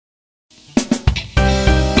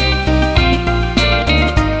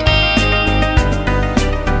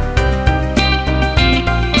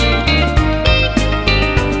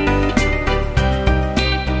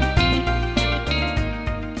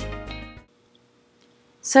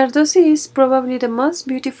Zardozi is probably the most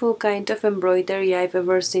beautiful kind of embroidery I've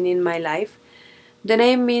ever seen in my life. The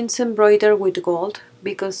name means embroidered with gold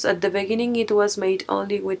because at the beginning it was made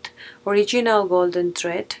only with original golden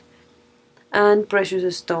thread and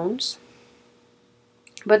precious stones.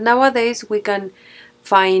 But nowadays we can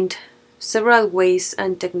find several ways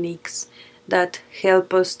and techniques that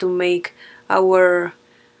help us to make our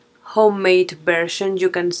homemade version,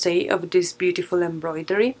 you can say, of this beautiful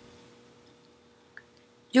embroidery.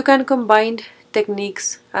 You can combine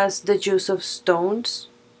techniques as the use of stones,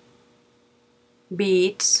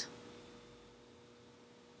 beads,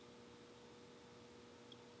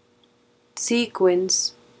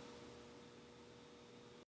 sequins.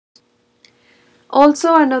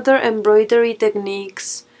 Also another embroidery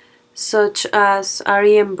techniques such as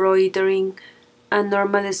Ari embroidering and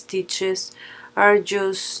normal stitches are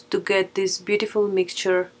used to get this beautiful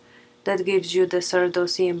mixture that gives you the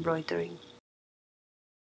Zardozi embroidering.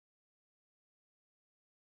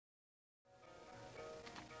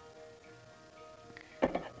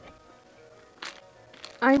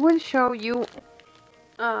 I will show you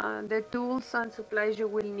the tools and supplies you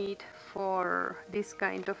will need for this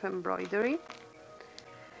kind of embroidery.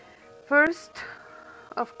 First,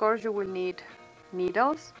 of course, you will need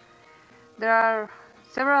needles. There are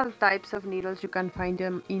several types of needles, you can find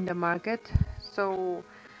them in the market. So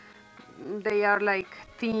they are like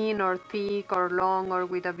thin or thick or long or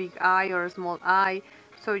with a big eye or a small eye.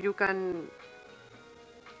 So you can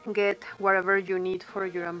get whatever you need for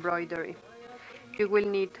your embroidery. You will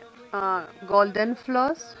need golden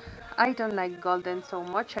floss. I don't like golden so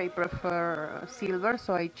much, I prefer silver,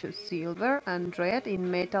 so I choose silver and red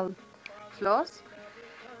in metal floss.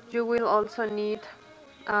 You will also need,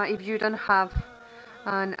 if you don't have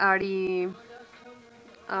an Ari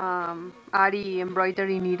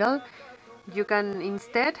embroidery needle, you can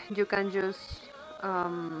use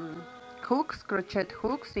hooks, crochet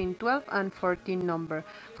hooks in 12 and 14 number.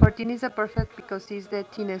 14 is a perfect because it's the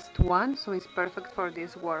thinnest one, so it's perfect for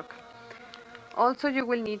this work. Also you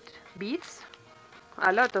will need beads,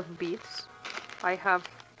 a lot of beads. I have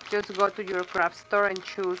just go to your craft store and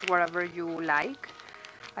choose whatever you like.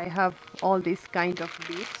 I have all these kind of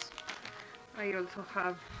beads. I also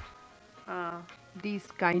have these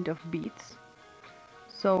kind of beads.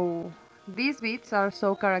 So these beads are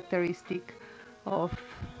so characteristic of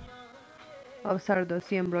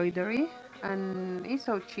Zardozi embroidery, and it's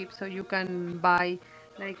so cheap, so you can buy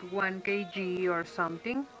like 1 kg or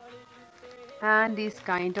something. And this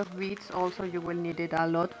kind of beads also you will need it a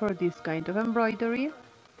lot for this kind of embroidery.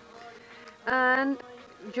 And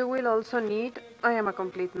you will also need, I am a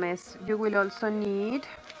complete mess, you will also need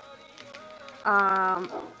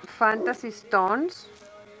fantasy stones.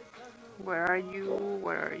 Where are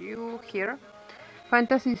you here?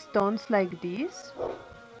 Fantasy stones like this.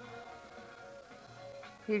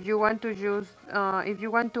 If you want to use if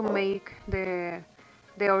you want to make the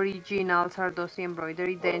original Zardozi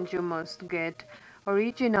embroidery, then you must get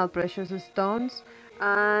original precious stones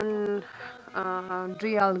and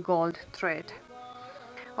real gold thread.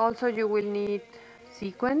 Also you will need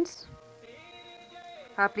sequins,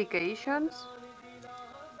 applications,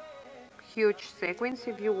 huge sequins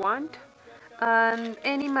if you want, and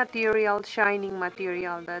any material, shining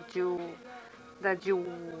material that you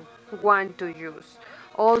want to use.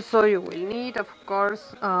 Also you will need, of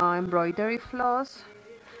course, embroidery floss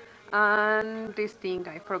and this thing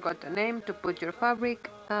I forgot the name to put your fabric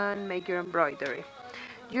and make your embroidery.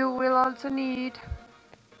 You will also need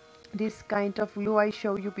this kind of glue I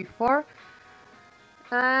showed you before,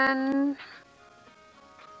 and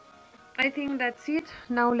I think that's it.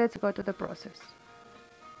 Now let's go to the process.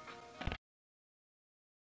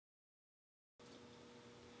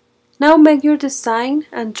 Now make your design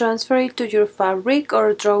and transfer it to your fabric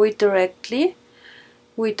or draw it directly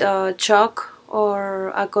with a chalk or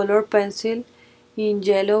a color pencil in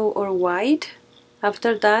yellow or white.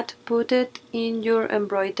 After that, put it in your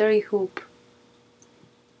embroidery hoop.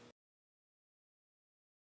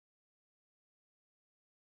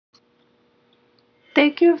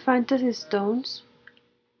 Take your fantasy stones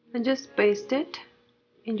and just paste it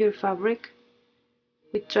in your fabric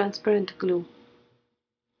with transparent glue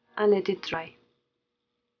and let it dry.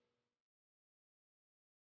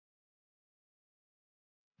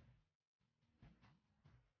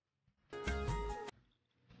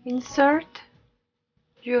 Insert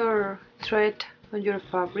your thread on your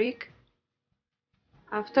fabric.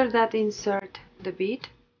 After that, insert the bead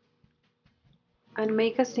and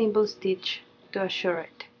make a simple stitch to assure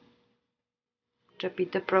it.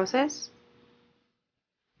 Repeat the process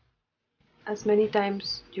as many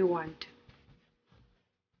times you want.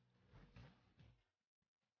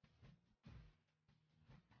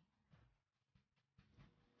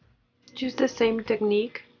 Use the same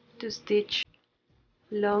technique to stitch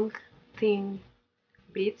long, thin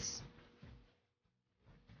beads,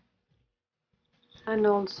 and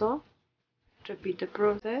also repeat the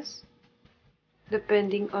process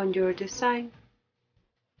depending on your design.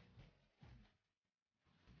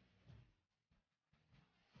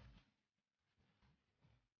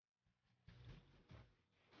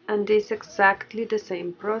 And this is exactly the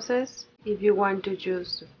same process if you want to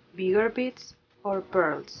use bigger beads or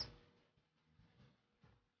pearls.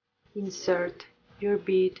 Insert your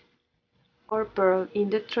bead or pearl in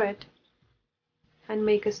the thread and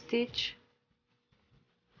make a stitch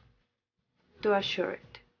to assure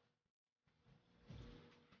it.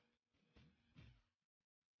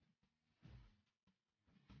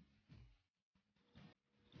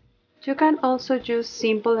 You can also use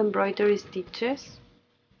simple embroidery stitches,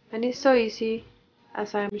 and it's so easy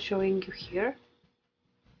as I'm showing you here.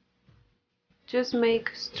 Just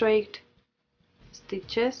make straight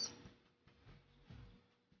stitches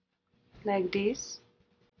like this,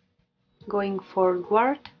 going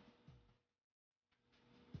forward,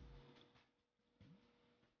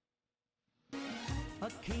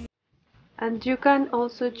 and you can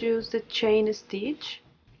also use the chain stitch.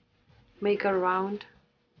 Make a round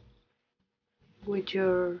with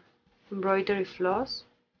your embroidery floss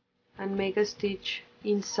and make a stitch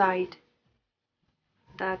inside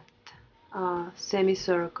that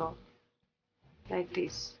semicircle like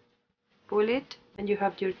this. Pull it and you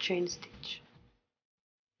have your chain stitch.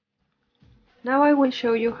 Now I will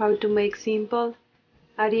show you how to make simple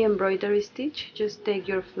Ari embroidery stitch. Just take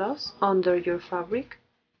your floss under your fabric,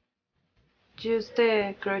 use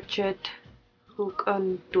the crochet hook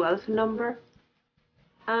on 12 number,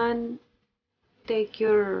 and take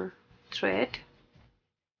your thread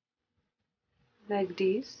like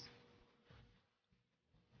this,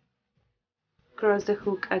 cross the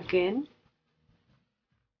hook again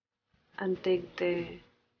and take the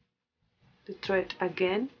thread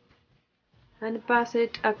again and pass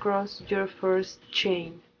it across your first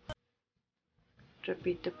chain.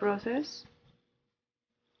 Repeat the process,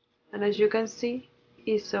 and as you can see,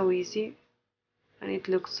 it's so easy and it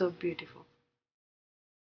looks so beautiful.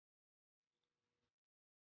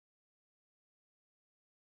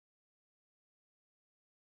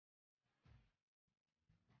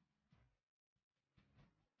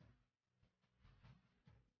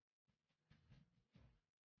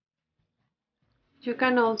 You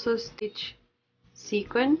can also stitch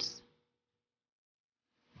sequins.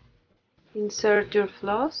 Insert your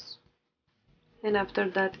floss and after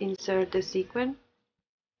that insert the sequin.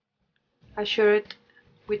 Assure it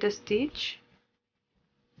with a stitch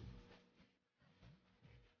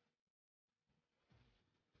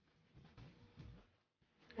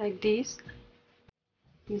like this.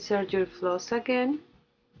 Insert your floss again,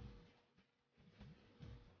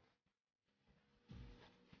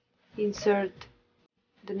 insert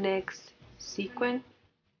the next sequin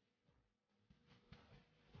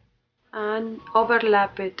and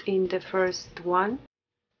overlap it in the first one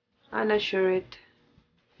and assure it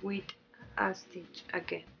with a stitch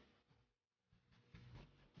again.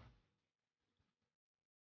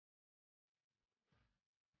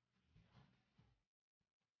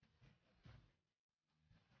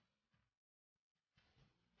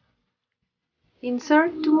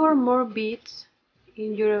 Insert 2 or more beads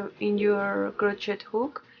in your crochet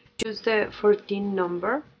hook. Use the 14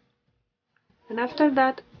 number, and after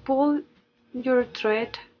that pull your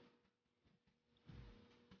thread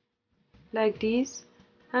like this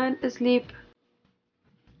and slip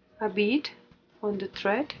a bead on the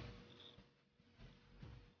thread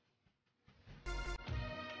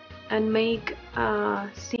and make a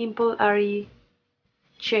simple Ari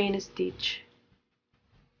chain stitch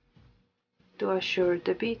to assure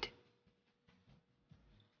the bead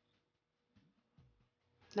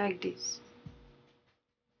like this.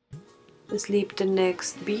 Slip the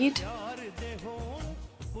next bead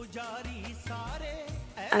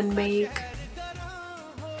and make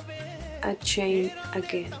a chain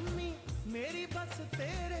again.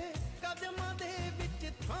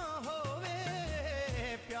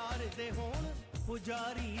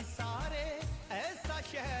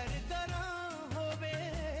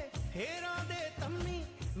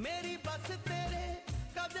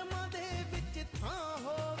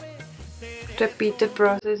 Repeat the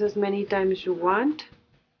process as many times as you want.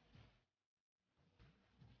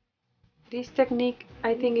 This technique,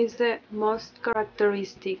 I think, is the most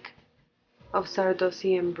characteristic of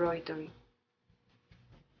Zardozi embroidery.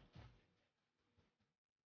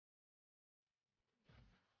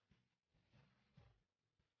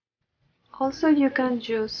 Also, you can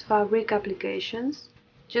use fabric applications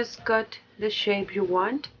Just cut the shape you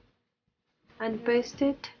want and paste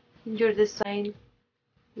it in your design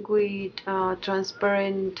with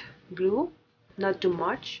transparent glue, not too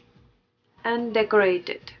much, and decorate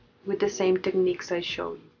it with the same techniques I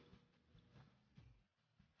showed you.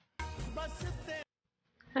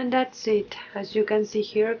 And that's it. As you can see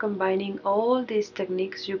here, combining all these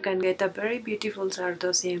techniques, you can get a very beautiful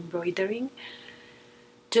Zardozi embroidering.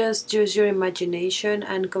 Just use your imagination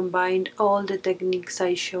and combine all the techniques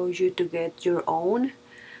I showed you to get your own.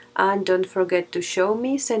 And don't forget to show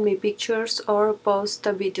me, send me pictures, or post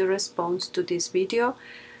a video response to this video.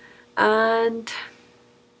 And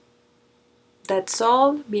that's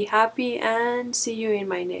all. Be happy and see you in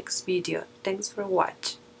my next video. Thanks for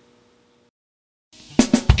watching.